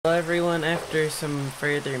Hello everyone, after some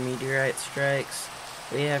further meteorite strikes,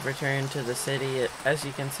 we have returned to the city. As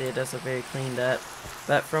you can see, it does look very cleaned up,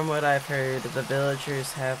 but from what I've heard, the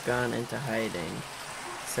villagers have gone into hiding.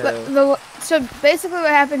 So basically what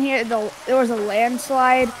happened here, there was a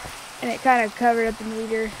landslide, and it kind of covered up the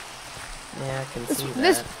meteor. Yeah, I can see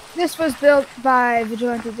that. This was built by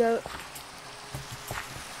Vigilante Goat.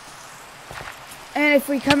 And if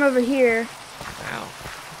we come over here... Wow.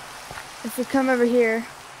 If we come over here...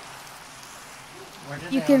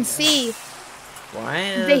 You can see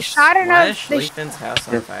they shot Schlieffen's house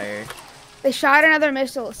on fire. They shot another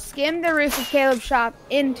missile, skimmed the roof of Caleb's shop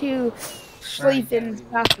into Schlieffen's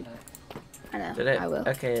house. I know. Did it? I will.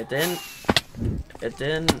 Okay, it didn't. It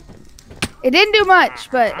didn't. It didn't do much,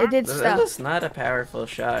 but it did stuff. It was not a powerful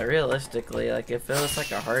shot. Realistically, like if it was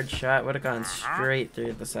like a hard shot, would have gone straight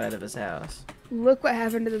through the side of his house. Look what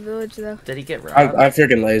happened to the village, though. Did he get robbed? I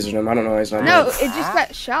freaking lasered him. I don't know why he's not. No, it just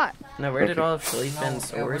got shot. No, where did all of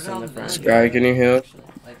Schlieffen's ores in the front? Sky, can you heal?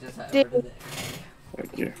 Dude.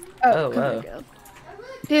 Thank you. Oh, wow.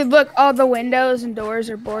 Dude, look, all the windows and doors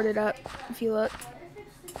are boarded up, if you look.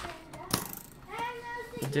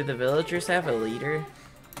 Do the villagers have a leader?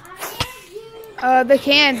 They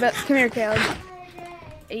can, but come here, Caleb.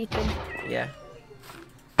 Ethan. Yeah.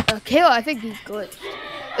 Caleb, I think he's glitched.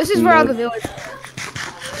 This is where all the villagers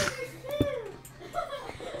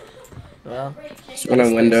Well. It's one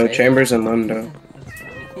in window. Chambers and window.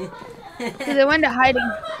 Dude, they went to hiding.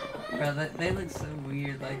 Bro, they look so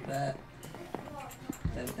weird like that.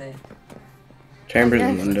 Don't they? Chambers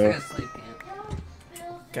and window.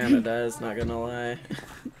 Kinda does, not gonna lie.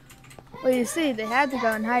 Well, you see, they had to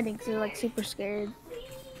go in hiding because they're like super scared.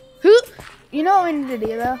 Who? You know what we need to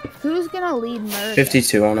do though? Who's gonna lead murder?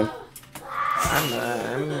 52 on him.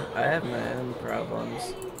 I have my own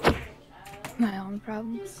problems. My own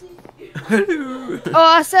problems. Oh,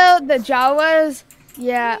 also the Jawas.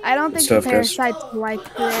 Yeah, I don't think the parasites like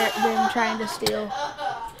them trying to steal.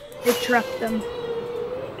 They trucked them.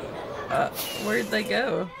 Where'd they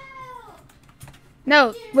go?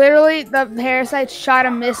 No, literally, the parasites shot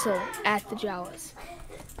a missile at the Jawas.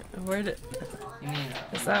 Where did?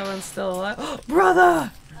 Is that one still alive?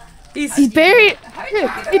 Brother! He buried.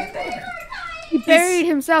 He buried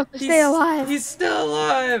himself to stay alive. He's still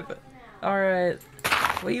alive. All right.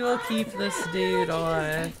 We will keep this dude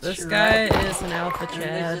alive. This guy is an alpha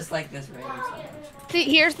Chad. Just like this random sandwich. See,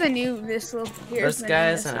 here's the new missile. This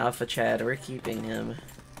guy is an alpha Chad. We're keeping him.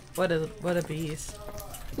 What a beast.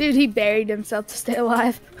 Dude, he buried himself to stay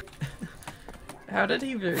alive. How did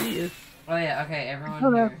he breathe? Oh yeah, okay, everyone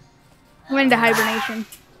here. Went into hibernation.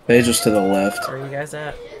 They just to the left. Where are you guys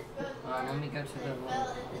at? Let me go to the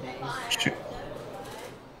base. Shoot.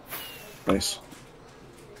 Nice.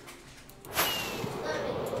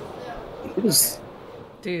 What is...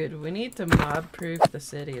 Dude, we need to mob-proof the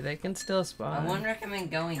city. They can still spawn. I wouldn't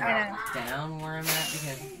recommend going down where I'm at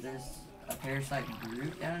because there's a parasite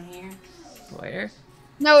group down here. Where?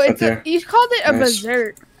 No, it's you called it a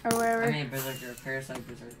berserk or whatever. I mean berserker, parasite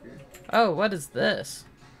berserker. Oh, what is this?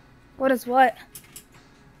 What is what?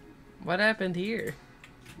 What happened here?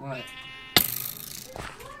 What?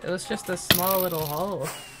 It was just a small little hole.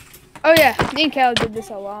 Oh yeah, me and Cal did this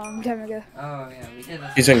a long time ago. Oh yeah, we did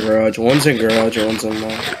this. He's in garage. One's in garage and one's in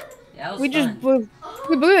mall. Yeah, we just blew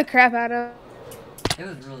the crap out of it. It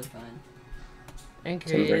was really fun. And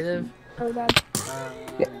creative. Oh god.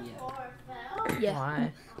 Yeah.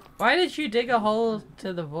 Why? Why did you dig a hole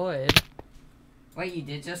to the void? Wait, you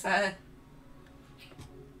did just that?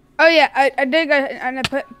 Oh yeah, I did and I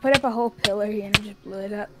put up a whole pillar here and just blew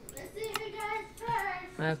it up.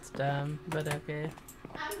 That's dumb, but okay.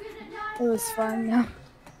 It was fun, though.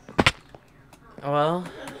 Well,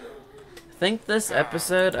 I think this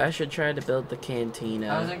episode I should try to build the cantina.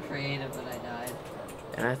 I wasn't creative, but I died.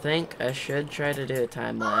 And I think I should try to do a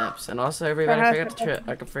time lapse. And also, everybody,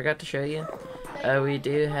 I forgot to show you. We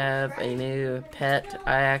do have a new pet.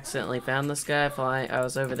 I accidentally found this guy flying. I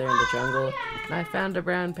was over there in the jungle, and I found a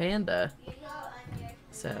brown panda.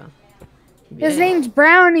 So, yeah. His name's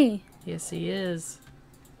Brownie. Yes, he is.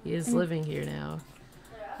 He is living here now.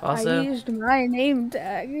 Also, I used my name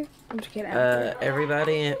tag. I'm just kidding.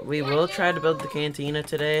 Everybody, we will try to build the cantina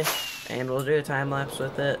today, and we'll do a time lapse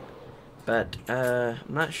with it. But I'm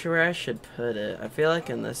not sure where I should put it. I feel like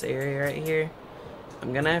in this area right here.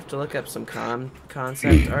 I'm gonna have to look up some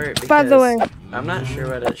concept art because by the way, I'm not sure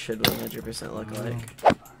what it should 100% look like.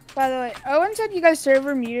 By the way, Owen said you guys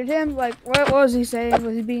server muted him. Like, what was he saying?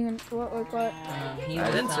 Was he being what? He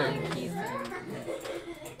was telling Keith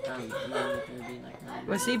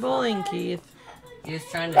was he bullying Keith? He was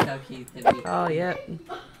trying to tell Keith to be. Oh, yeah.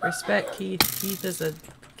 Respect Keith. Keith is a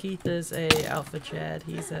Keith is a alpha Chad.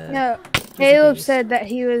 He's a... No, Caleb said that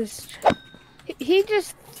he was... He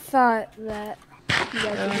just thought that...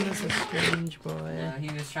 Owen is a strange boy. No, he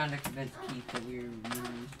was trying to convince Keith that we were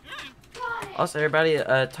moving. Also, everybody, in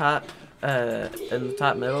the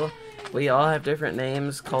top middle, we all have different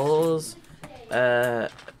names. Cole's,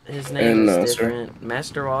 his name is different.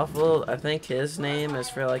 Master Waffle, I think his name is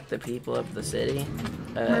for, like, the people of the city.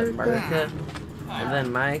 Merca. And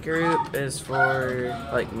then my group is for,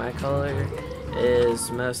 like, my color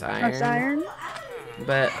is Most Iron.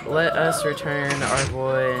 But let us return our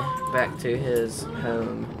boy back to his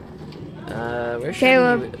home. Where should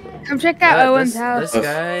Caleb, come check out Owen's house. This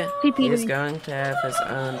guy is going to have his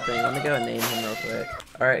own thing. Let me go and name him real quick.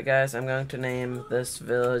 Alright guys, I'm going to name this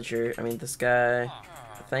villager, this guy,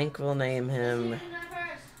 I think we'll name him,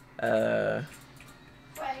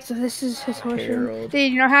 so this is his horse. Harold.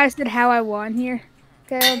 Dude, you know how I said how I won here?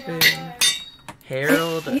 Caleb?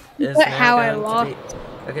 Harold is now going to be...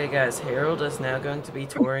 Okay guys, Harold is now going to be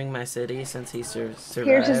touring my city since he survived.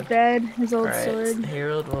 Here's his bed, his old sword.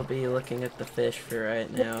 Harold will be looking at the fish for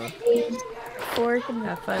right now.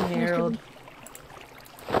 Have fun, Harold.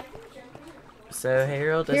 So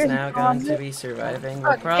Harold is now going to be surviving.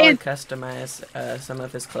 We'll probably customize some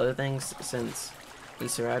of his clothing since he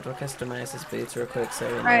survived. We'll customize his boots real quick so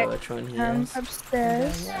we know which one he is.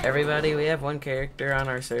 Upstairs. Everybody, we have one character on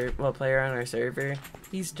our player on our server.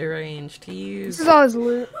 He's deranged. This is all his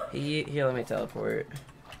loot. Here, let me teleport.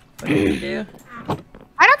 What did he do?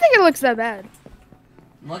 I don't think it looks that bad.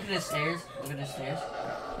 Look at his stairs. Look at his stairs.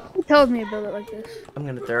 He told me to build it like this. I'm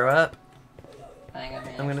gonna throw up. Hang on,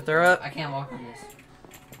 man. I'm gonna throw up. I can't walk on this.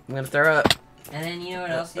 I'm gonna throw up. And then you know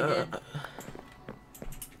what else he did?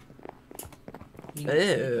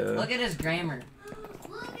 Ew. Look at his grammar.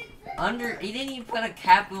 He didn't even put a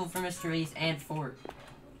capital for Mr. Beast and Fort.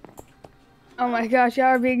 Oh my gosh, y'all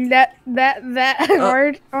are being that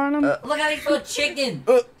hard on him. Look how he put chicken.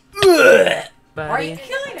 Are you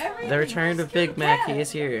killing everything? The return of Big Mac, he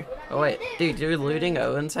is here. Oh wait, dude, you're looting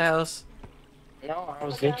Owen's house? No, I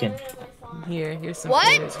was looking. Here's some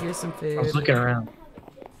food. Here's some food. I was looking around.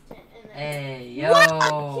 Hey, yo,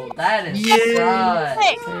 that is sus.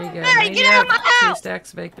 There you go. Hey, get out of my house! 2 stacks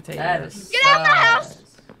of baked potatoes. That is get out of my house!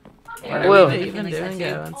 What are we even doing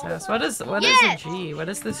at Owen's house? What is a G? What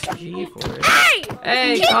is this G for?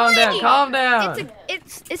 Hey, calm down, calm down!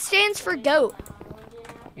 It stands for goat.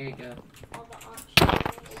 Here you go.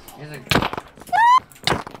 Here's a...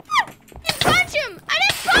 Punch him! I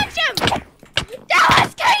didn't punch him! That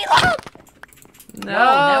was Caleb! No!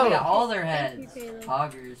 Now we got all their heads.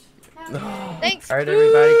 Hoggers. Thanks. Alright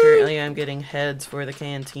everybody, currently I'm getting heads for the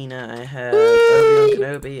cantina. I have Obi-Wan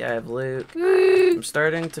Kenobi, I have Luke. I'm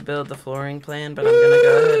starting to build the flooring plan, but I'm gonna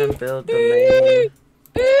go ahead and build the main...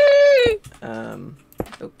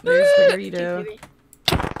 oh, there's the burrito.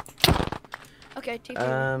 Okay,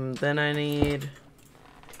 then I need...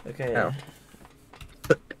 Okay. Oh.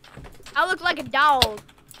 I look like a dog.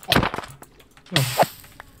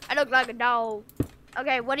 I look like a dog.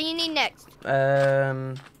 Okay, what do you need next?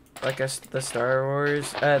 Like the Star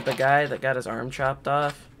Wars, the guy that got his arm chopped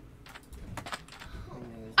off.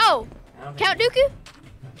 Oh, Count Dooku?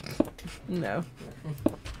 No.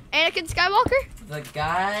 Anakin Skywalker? The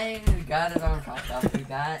guy who got his arm chopped off, we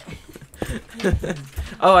got...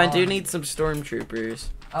 Oh, I do need some stormtroopers.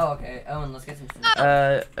 Oh, okay. Owen, let's get some...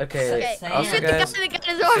 Okay. Also, guys,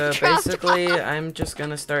 so basically, I'm just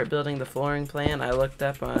gonna start building the flooring plan. I looked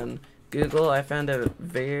up on Google. I found a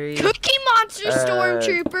very... Cookie Monster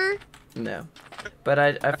Stormtrooper? No. But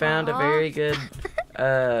I found a very good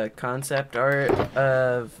concept art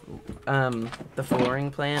of the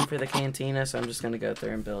flooring plan for the cantina, so I'm just gonna go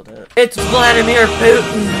through and build it. It's Vladimir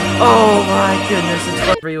Putin! Oh my goodness,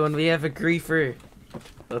 it's everyone. We have a griefer.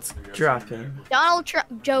 Let's drop him. Donald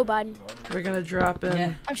Trump, Joe Biden. We're gonna drop him.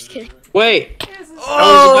 Yeah. I'm just kidding. Wait! I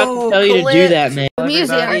was about to tell you to do that,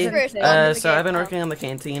 man. So I've been working on the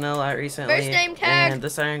cantina a lot recently, First name tag. and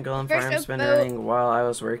this Iron Golem farm's been running while I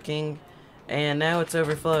was working, and now it's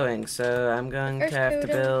overflowing, so I'm going to have to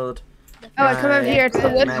build I come over here. It's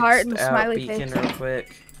the wood heart and the smiley beacon face. real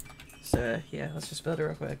quick. So yeah, let's just build it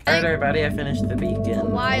real quick. Alright everybody, I finished the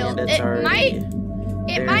beacon, and it's already...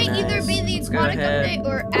 It might either be the aquatic update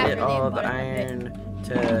or after get all the iron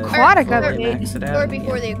to aquatic fully max it out. Or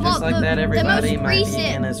before the aquatic. Just like that, everybody, my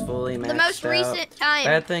beacon is fully maxed out. The most recent time.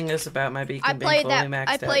 Bad thing is about my beacon being fully maxed out.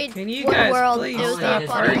 I played Can you guys please stop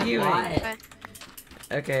arguing? Okay.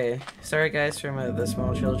 Okay, sorry guys for the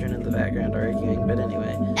small children in the background arguing, but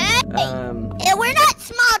anyway. We're not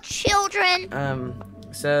small children.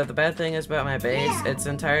 So the bad thing is about my base, it's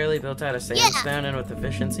entirely built out of sandstone, and with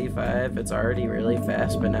efficiency 5, it's already really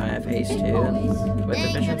fast, but now I have haste 2 with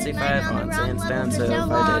efficiency 5 on sandstone, so if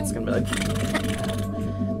I did, it's gonna be like...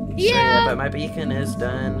 So yeah, but my beacon is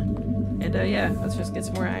done. And yeah, let's just get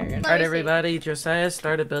some more iron. Alright everybody, Josiah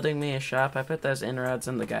started building me a shop. I put those inrods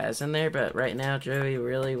and the guys in there, but right now Joey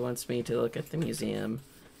really wants me to look at the museum.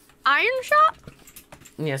 Iron shop?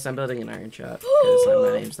 Yes, I'm building an iron shop, because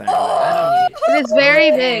my name's not I don't need it. It's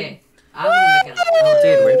very big. I was gonna make it.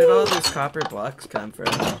 Dude, where did all those copper blocks come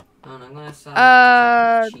from? I'm gonna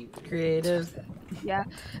sell creative. Yeah,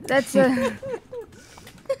 that's a...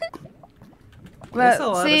 There's a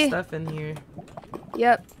lot of stuff in here.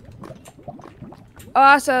 Yep.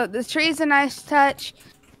 Also, the tree's a nice touch.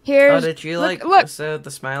 Here's... Oh, did you look. So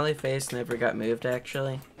the smiley face never got moved,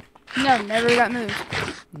 actually? No, never got moved.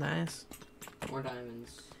 Nice. More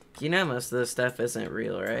diamonds. You know most of this stuff isn't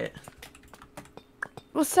real, right?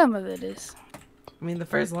 Well, some of it is. I mean, the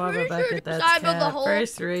first lava bucket, that's cap.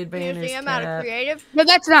 First raid banner's cap. No,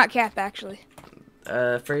 that's not cap, actually.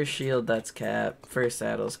 First shield, that's cap. First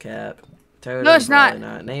saddle's cap. Totem, no, it's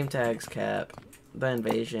not. Name tag's cap. The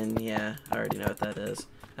invasion, yeah, I already know what that is.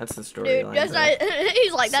 That's the storyline.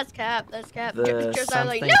 He's like, that's cap, that's cap. The something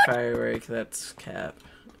like, no. firework, that's cap.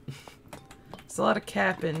 There's a lot of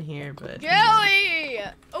cap in here, but... Joey!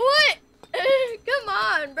 What? Come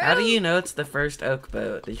on, bro. How do you know it's the first oak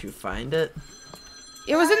boat? Did you find it?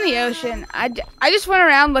 It was in the ocean. I just went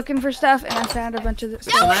around looking for stuff, and I found a bunch of this.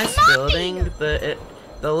 It's a nice building.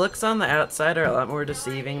 The looks on the outside are a lot more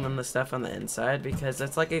deceiving than the stuff on the inside because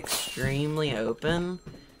it's like extremely open.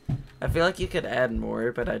 I feel like you could add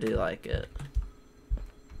more, but I do like it.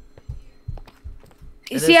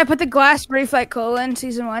 You see, I put the glass roof like Cole in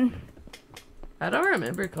season 1. I don't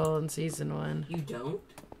remember Cole in season 1. You don't?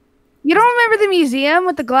 You don't remember the museum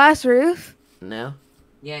with the glass roof? No.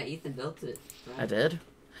 Yeah, Ethan built it. Right? I did?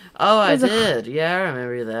 Oh, I did. Yeah, I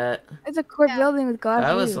remember that. It's a core building with glass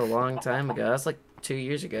That roof. was a long time ago. That was like 2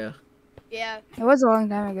 years ago. Yeah. It was a long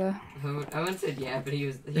time ago. Owen said yeah, but he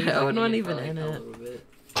was Owen wasn't even in it.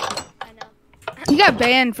 I know. You got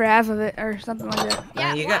banned for half of it or something like that.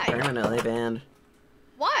 Yeah, you got permanently banned.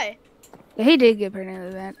 Why? Yeah, he did get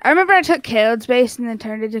permanently banned. I remember I took Caleb's base and then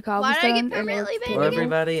turned it to cobblestone. Why did I get permanently banned? Well,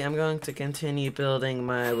 everybody, I'm going to continue building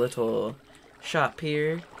my little shop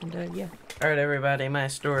here. And, yeah. Alright, everybody, my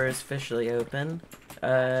store is officially open.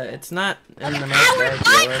 It's not in the most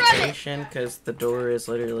ideal location because the door is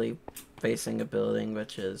literally facing a building,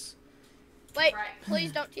 which is... Wait,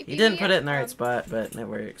 please don't TP. You didn't put it in the right spot, but it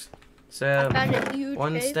works. So,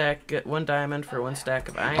 one diamond for 1 stack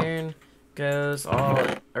of iron goes all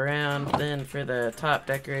around. Then for the top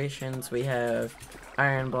decorations, we have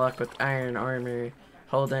iron block with iron armor,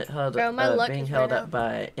 being held up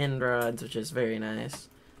by end rods, which is very nice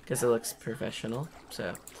because it looks professional.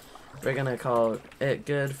 So we're gonna call it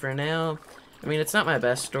good for now. I mean, it's not my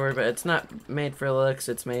best store, but it's not made for looks,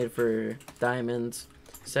 it's made for diamonds.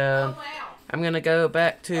 So I'm gonna go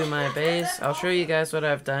back to my base. I'll show you guys what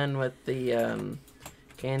I've done with the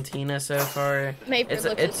Cantina so far. It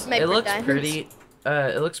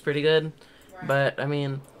looks pretty good, but I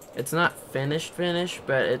mean, it's not finished,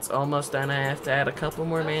 but it's almost done. I have to add a couple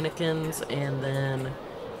more mannequins and then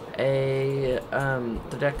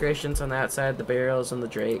the decorations on the outside, the barrels and the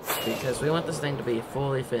drake, because we want this thing to be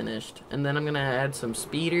fully finished. And then I'm gonna add some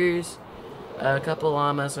speeders, a couple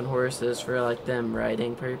llamas and horses for like them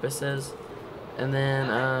riding purposes. And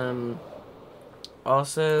then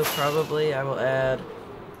also probably I will add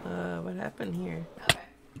what happened here?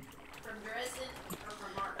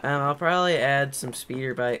 I'll probably add some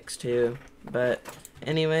speeder bikes too, but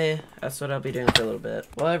anyway, that's what I'll be doing for a little bit.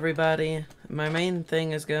 Well, everybody, my main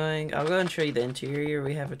thing is I'll go and show you the interior.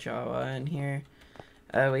 We have a Jawa in here.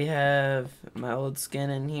 We have my old skin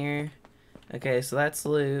in here. Okay, so that's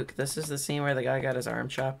Luke. This is the scene where the guy got his arm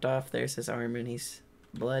chopped off. There's his arm and he's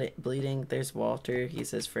bleeding. There's Walter, he's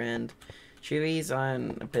his friend. Chewy's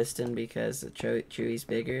on a piston because Chewy's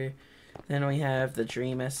bigger. Then we have the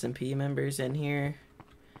Dream SMP members in here.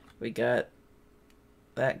 We got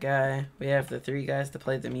that guy. We have the 3 guys that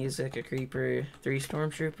play the music, a creeper, 3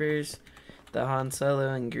 stormtroopers, the Han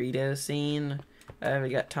Solo and Greedo scene. We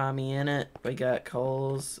got Tommy in it. We got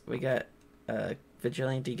Coles. We got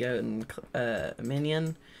Vigilante Goat and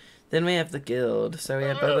Minion. Then we have the guild. So we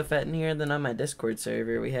have Boba Fett in here. Then on my Discord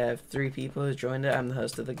server, we have 3 people who joined it. I'm the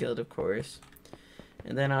host of the guild, of course.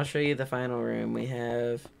 And then I'll show you the final room. We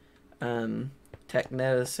have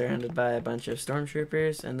Techno surrounded by a bunch of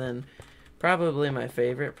stormtroopers. And then probably my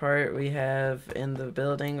favorite part we have in the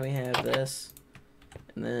building, we have this.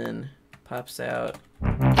 And then pops out.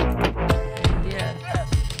 Yeah.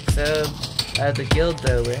 So, the guild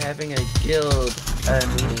though, we're having a guild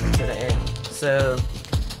meeting today. So,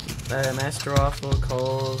 Master Waffle,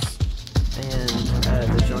 Coles, and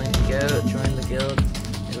the Join to Go join the guild,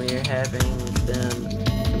 and we are having them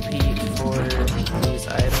compete for these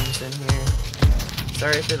items in here.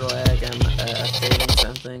 Sorry for the lag, I'm updating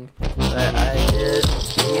something, but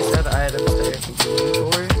these are the items they're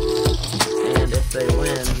competing for, and if they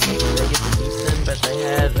win, they get to keep them, but they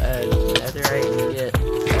have netherite ingot for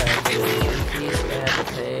the fees, they have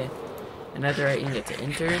to pay a netherite ingot to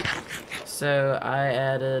enter. So I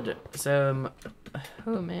added some,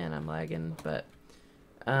 oh man, I'm lagging, but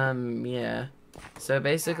yeah. So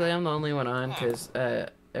basically I'm the only one on because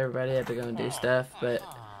everybody had to go and do stuff, but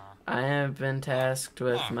I have been tasked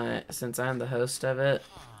with since I'm the host of it,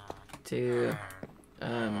 to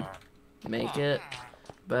make it,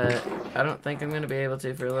 but I don't think I'm going to be able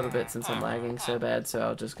to for a little bit since I'm lagging so bad, so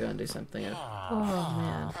I'll just go and do something else. Oh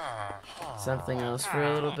man, something else for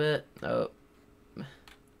a little bit. Oh,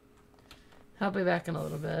 I'll be back in a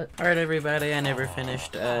little bit. Alright everybody, I never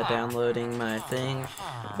finished downloading my thing,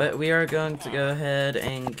 but we are going to go ahead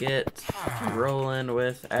and get rolling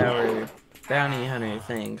with our bounty hunter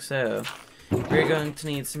thing. So, we're going to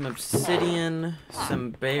need some obsidian,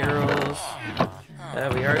 some barrels,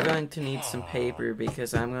 we are going to need some paper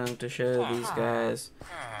because I'm going to show these guys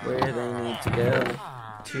where they need to go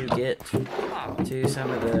to get to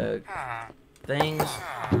some of the things,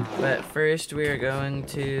 but first we are going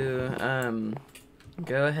to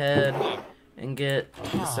go ahead and get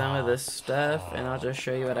some of this stuff, and I'll just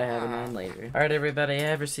show you what I have in mind later. Alright everybody, I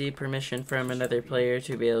have received permission from another player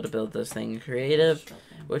to be able to build this thing creative,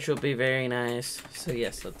 which will be very nice, so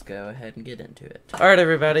yes, let's go ahead and get into it. Alright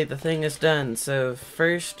everybody, the thing is done. So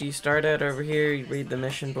first you start out over here, you read the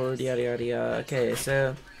mission board, yada yada yada. Okay,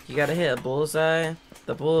 so you gotta hit a bullseye.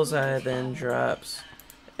 The bullseye then drops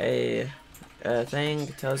a thing,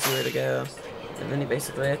 tells you where to go, and then you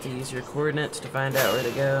basically have to use your coordinates to find out where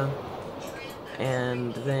to go,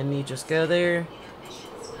 and then you just go there,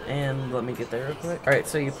 and let me get there real quick. Alright,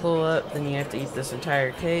 so you pull up, then you have to eat this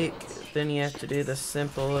entire cake, then you have to do this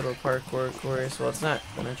simple little parkour course. Well, it's not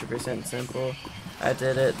 100% simple, I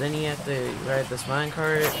did it. Then you have to ride this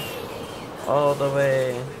minecart all the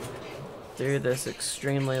way through this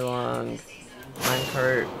extremely long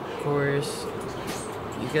minecart course.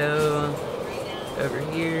 You go over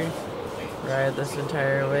here, ride this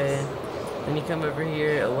entire way, then you come over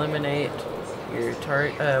here, eliminate your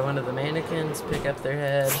one of the mannequins, pick up their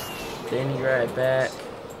head, then you ride back,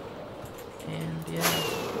 and yeah.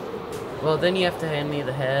 Well, then you have to hand me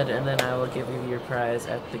the head, and then I will give you your prize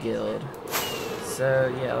at the guild.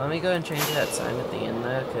 So yeah, let me go and change that sign at the end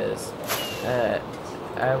though, because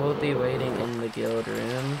I will be waiting in the guild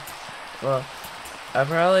room. Well,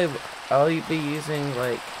 I'll be using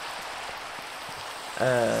like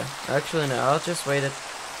actually no, I'll just wait at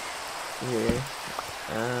here.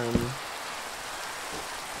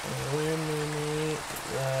 Eliminate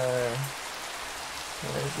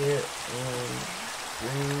target and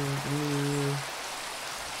bring me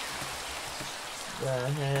the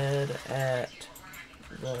head at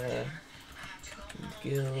the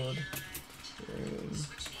guild room.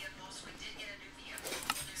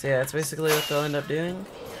 So yeah, that's basically what they'll end up doing.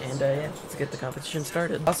 And yeah, let's get the competition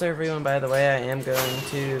started. Also everyone, by the way, I am going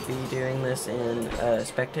to be doing this in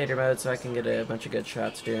spectator mode so I can get a bunch of good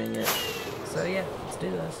shots doing it. So yeah, let's do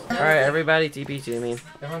this. Alright, everybody TP to me.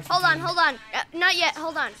 Hold on. Not yet,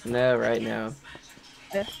 hold on. No, right now.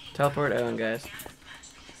 Teleport Owen, guys.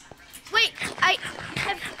 Wait, I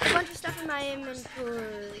have a bunch of stuff in my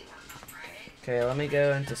inventory. Okay, let me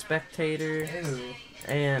go into spectator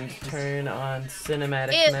and turn on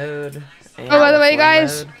cinematic mode. Oh, by the way,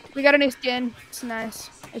 guys, we got a new skin. It's nice.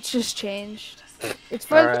 It's just changed. It's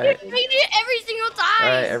fun. You change it every single time.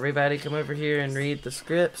 Alright, everybody come over here and read the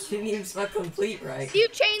scripts. Didn't even spell complete right. You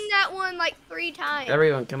changed that one like 3 times.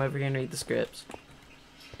 Everyone come over here and read the scripts.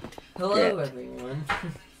 Hello, everyone.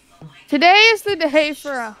 Today is the day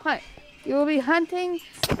for a hunt. You will be hunting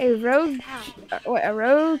a rogue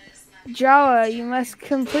Jawa. You must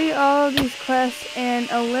complete all of these quests and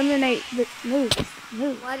eliminate the move.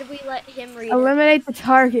 Why did we let him read Eliminate the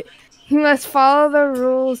target. You must follow the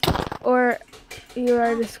rules or you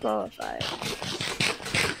are disqualified.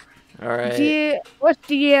 Alright. What's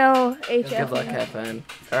DLHF? Good luck, have fun.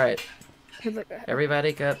 Alright. Good luck.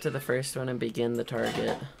 Everybody go up to the first one and begin the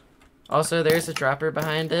target. Also, there's a dropper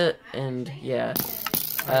behind it, and yeah.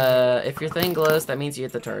 If your thing glows, that means you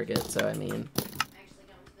hit the target, so I mean.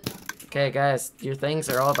 Okay, guys, your things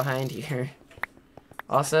are all behind here.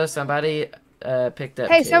 Also, somebody picked up.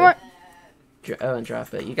 Hey, someone. Owen,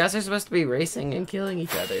 drop it. You guys are supposed to be racing and killing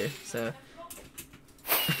each other, so...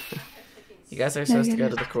 You guys are supposed to go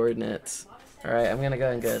to the coordinates. Alright, I'm gonna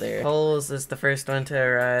go and go there. Coles is the first one to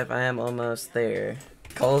arrive. I am almost there.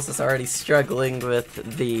 Coles is already struggling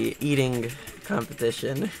with the eating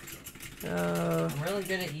competition. Oh. I'm really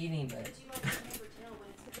good at eating, but...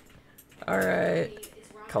 Alright.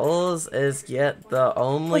 Coles is yet the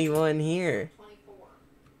only one here.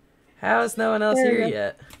 How is no one else here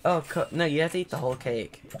yet? Oh, no, you have to eat the whole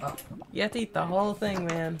cake. Oh. You have to eat the whole thing,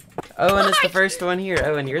 man. Owen is the first one here.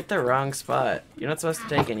 Owen, you're at the wrong spot. You're not supposed to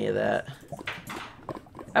take any of that.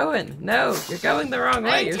 Owen, no, you're going the wrong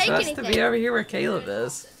way. You're supposed to be over here where Caleb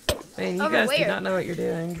is. Man, you guys do not know what you're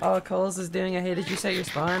doing. All Coles is doing, hey, did you set your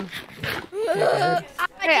spawn? Hey,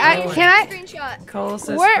 can I? Screenshot. Coles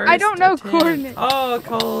is Where? I don't know attempt. coordinates. Oh,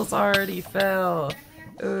 Coles already fell.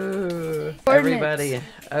 Ooh. Everybody,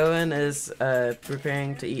 Owen is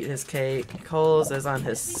preparing to eat his cake. Coles is on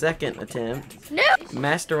his second attempt. No.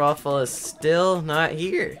 Master Waffle is still not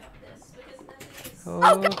here.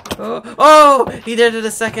 Oh, he did it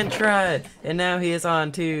a second try. And now he is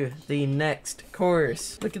on to the next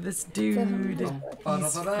course. Look at this dude. He's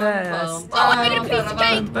fast. Oh, I made a piece of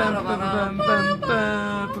cake.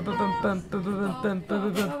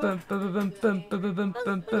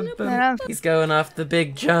 He's going off the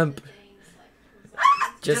big jump.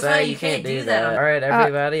 Just so you can't do that. Alright,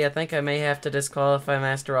 everybody, I think I may have to disqualify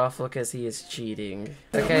Master Waffle because he is cheating.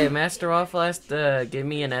 Okay, Master Waffle has to give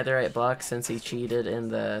me a netherite block since he cheated in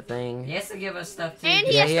the thing. He has to give us stuff too. And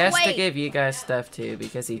Yeah, he has to give you guys stuff too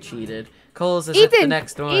because he cheated. Coles is at the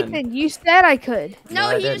next one. Ethan, you said I could.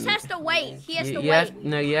 No, he just has to wait. He has to wait.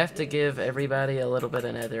 No, you have to give everybody a little bit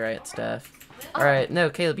of netherite stuff. Alright,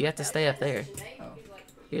 no, Caleb, you have to stay up there.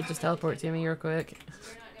 Here, just teleport to me real quick.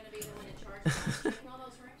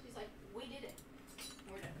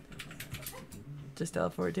 Just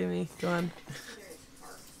teleport to me. Go on.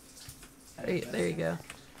 There you go.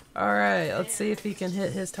 Alright, let's see if he can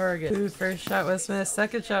hit his target. Ooh, first shot was missed.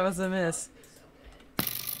 Second shot was a miss.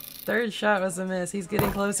 Third shot was a miss. He's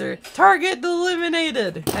getting closer. Target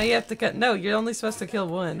eliminated! Now you have to cut. No, you're only supposed to kill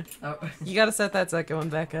one. Oh. You gotta set that second one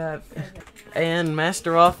back up. And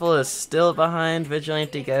Master Waffle is still behind.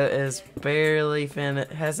 Vigilante Goat is barely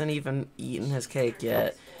hasn't even eaten his cake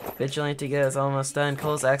yet. Vigilante Go is almost done.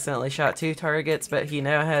 Cole's accidentally shot 2 targets, but he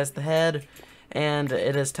now has the head, and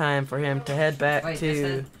it is time for him to head back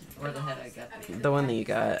to the one that you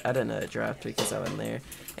got. I didn't know it dropped because I wasn't there.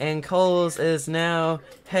 And Cole's is now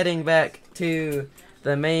heading back to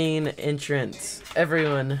the main entrance.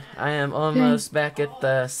 Everyone, I am almost back at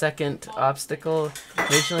the second obstacle.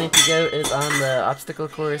 Vigilante Goat is on the obstacle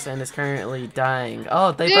course and is currently dying.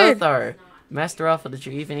 Oh, they both are. Master Waffle, did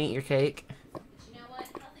you even eat your cake?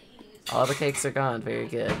 All the cakes are gone. Very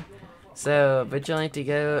good. So, Vigilante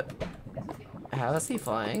Goat. How is he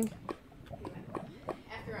flying?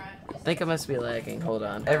 I think I must be lagging. Hold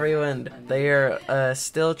on. Everyone, they are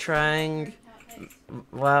still trying.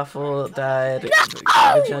 Waffle died.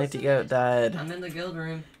 No! Vigilante Goat died. I'm in the guild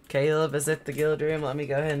room. Caleb is at the guild room. Let me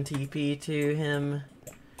go ahead and TP to him.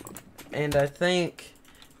 And I think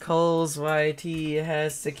Cole's YT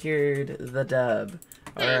has secured the dub.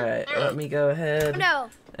 Alright, let me go ahead. No.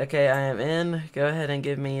 Okay, I am in. Go ahead and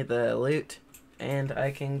give me the loot, and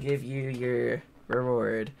I can give you your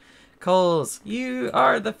reward. Coles, you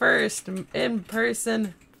are the first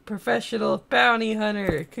in-person professional bounty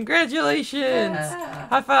hunter. Congratulations!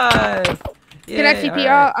 High five! Yay, Can I TP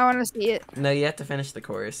out? I want to see it. No, you have to finich the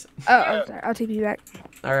course. Oh, I'm sorry. I'll TP back.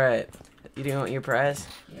 Alright. You do want your prize?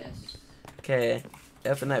 Yes. Okay.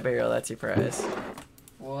 Open that barrel. That's your prize.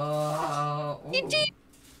 Whoa.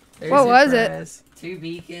 What was it? 2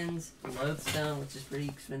 beacons, lodestone, which is pretty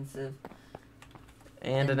expensive.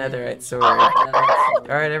 And a netherite sword.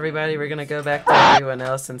 Alright, everybody, we're gonna go back to everyone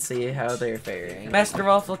else and see how they're faring. Master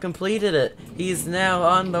Waffle completed it! He's now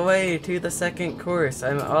on the way to the second course.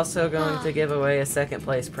 I'm also going to give away a second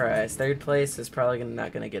place prize. Third place is probably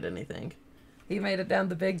not gonna get anything. He made it down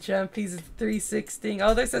the big jump. He's 316.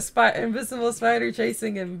 Oh, there's a invisible spider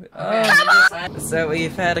chasing him. Oh. So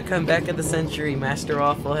we've had a comeback of the century. Master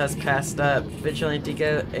Waffle has passed up Vigilante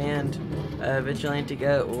Goat, and Vigilante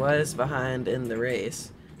Goat was behind in the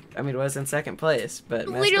race. I mean, was in second place, but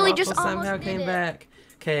Master Waffle somehow came back.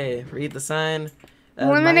 Okay, read the sign.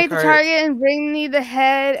 Eliminate the target and bring me the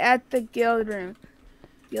head at the guild room.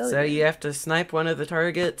 So you have to snipe one of the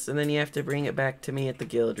targets, and then you have to bring it back to me at the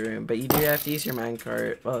guild room. But you do have to use your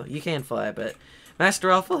minecart. Well, you can fly, but Master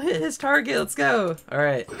Waffle hit his target. Let's go. All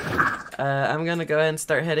right. I'm gonna go ahead and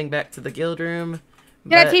start heading back to the guild room.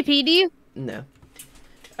 Can I TP to you? No.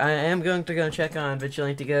 I am going to go check on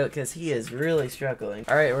Vigilante Goat because he is really struggling.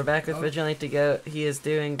 Alright, we're back with Vigilante Goat. He is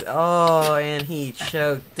doing... Oh, and he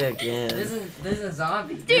choked again. This is a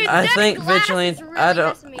zombie. Dude, I think Vigilante... Really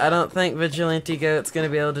I don't think Vigilante Goat's going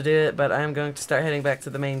to be able to do it, but I'm going to start heading back to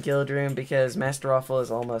the main guild room because Master Waffle is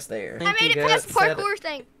almost there. I made it past the parkour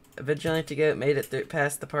thing. Vigilante Goat made it through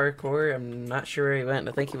past the parkour. I'm not sure where he went.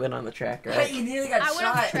 I think he went on the track, right? You nearly got shot. I went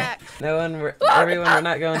on the track. Everyone, we're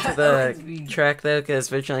not going to the track though, because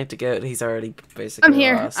Vigilante Goat, he's already basically I'm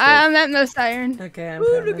here. lost it. I'm at most iron. Okay, I'm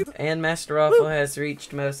coming. And Master Waffle has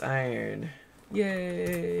reached most iron.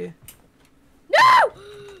 Yay! No!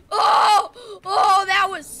 Oh, that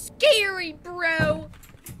was scary, bro.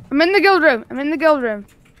 I'm in the guild room. I'm in the guild room.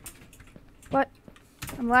 What?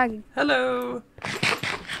 I'm lagging. Hello.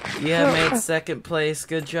 You have made second place.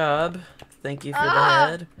 Good job. Thank you for the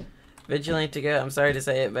head. Vigilante Goat, I'm sorry to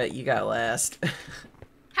say it, but you got last.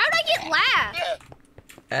 How'd I get last?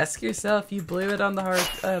 Ask yourself. You blew it on the hard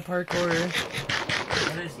parkour.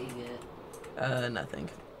 What does he get? Nothing.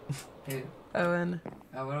 Who? Owen.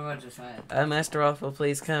 Oh, what about Josiah? Master Waffle,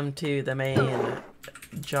 please come to the main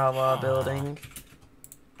Java building.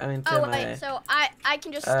 I mean, to wait, so I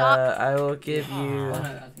can just stop? I will give you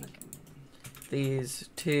these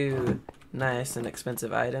 2 nice and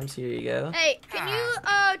expensive items. Here you go. Hey, can you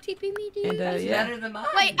TP me, dude? And yeah.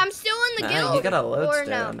 Wait, I'm still in the guild. You got a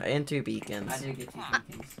lodestone no? and 2 beacons. I did get 2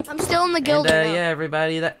 beacons. I'm still in the guild. And yeah,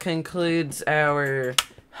 everybody, that concludes our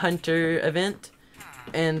hunter event.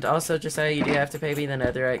 And also, Josiah, you do have to pay me the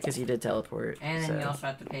netherite because you did teleport. And then you also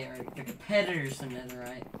have to pay the competitors some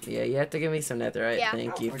netherite. Yeah, you have to give me some netherite. Yeah.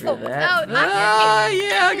 Thank you for Oh, that. no,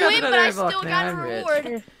 Yeah, I got but another I block still now. got a I'm reward.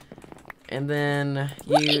 rich. And then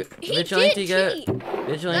Wait, Vigilante Goat, That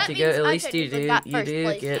at means least I you technically got do first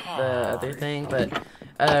place. get the other thing, but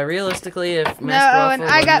realistically, if No, Master Owen,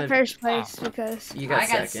 Waffle I got wouldn't first place because... have, you got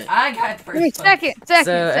second. I got first Wait, place. second.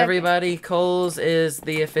 So everybody, Coles is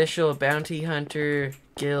the official bounty hunter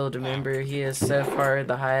guild member. He is so far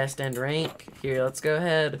the highest in rank. Here, let's go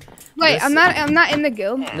ahead. Wait, I'm not in the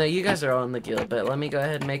guild. No, you guys are all in the guild, but let me go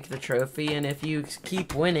ahead and make the trophy. And if you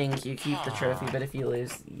keep winning, you keep the trophy. But if you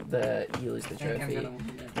lose you lose the trophy.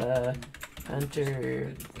 The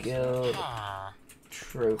Hunter Guild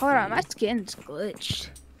trophy. Hold on, my skin's glitched.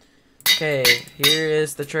 Okay, here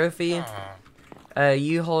is the trophy.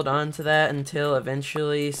 You hold on to that until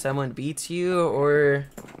eventually someone beats you, or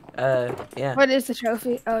yeah. What is the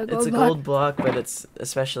trophy? Oh, It's a gold block, but it's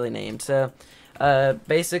especially named. So,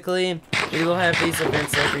 basically, we will have these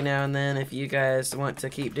events every now and then if you guys want to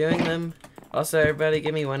keep doing them. Also, everybody,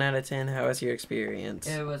 give me 1 out of 10. How was your experience?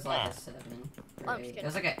 It was like a 7. I'm just It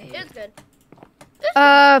was like an 8. It was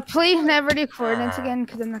good. Please never do coordinates again,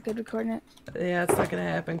 because I'm not good with coordinates. Yeah, it's not gonna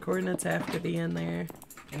happen. Coordinates have to be in there.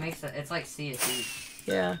 It's like CSE.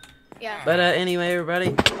 Yeah. Yeah. But anyway,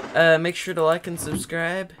 everybody, make sure to like and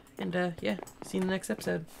subscribe, and yeah, see you in the next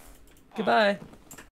episode. Goodbye.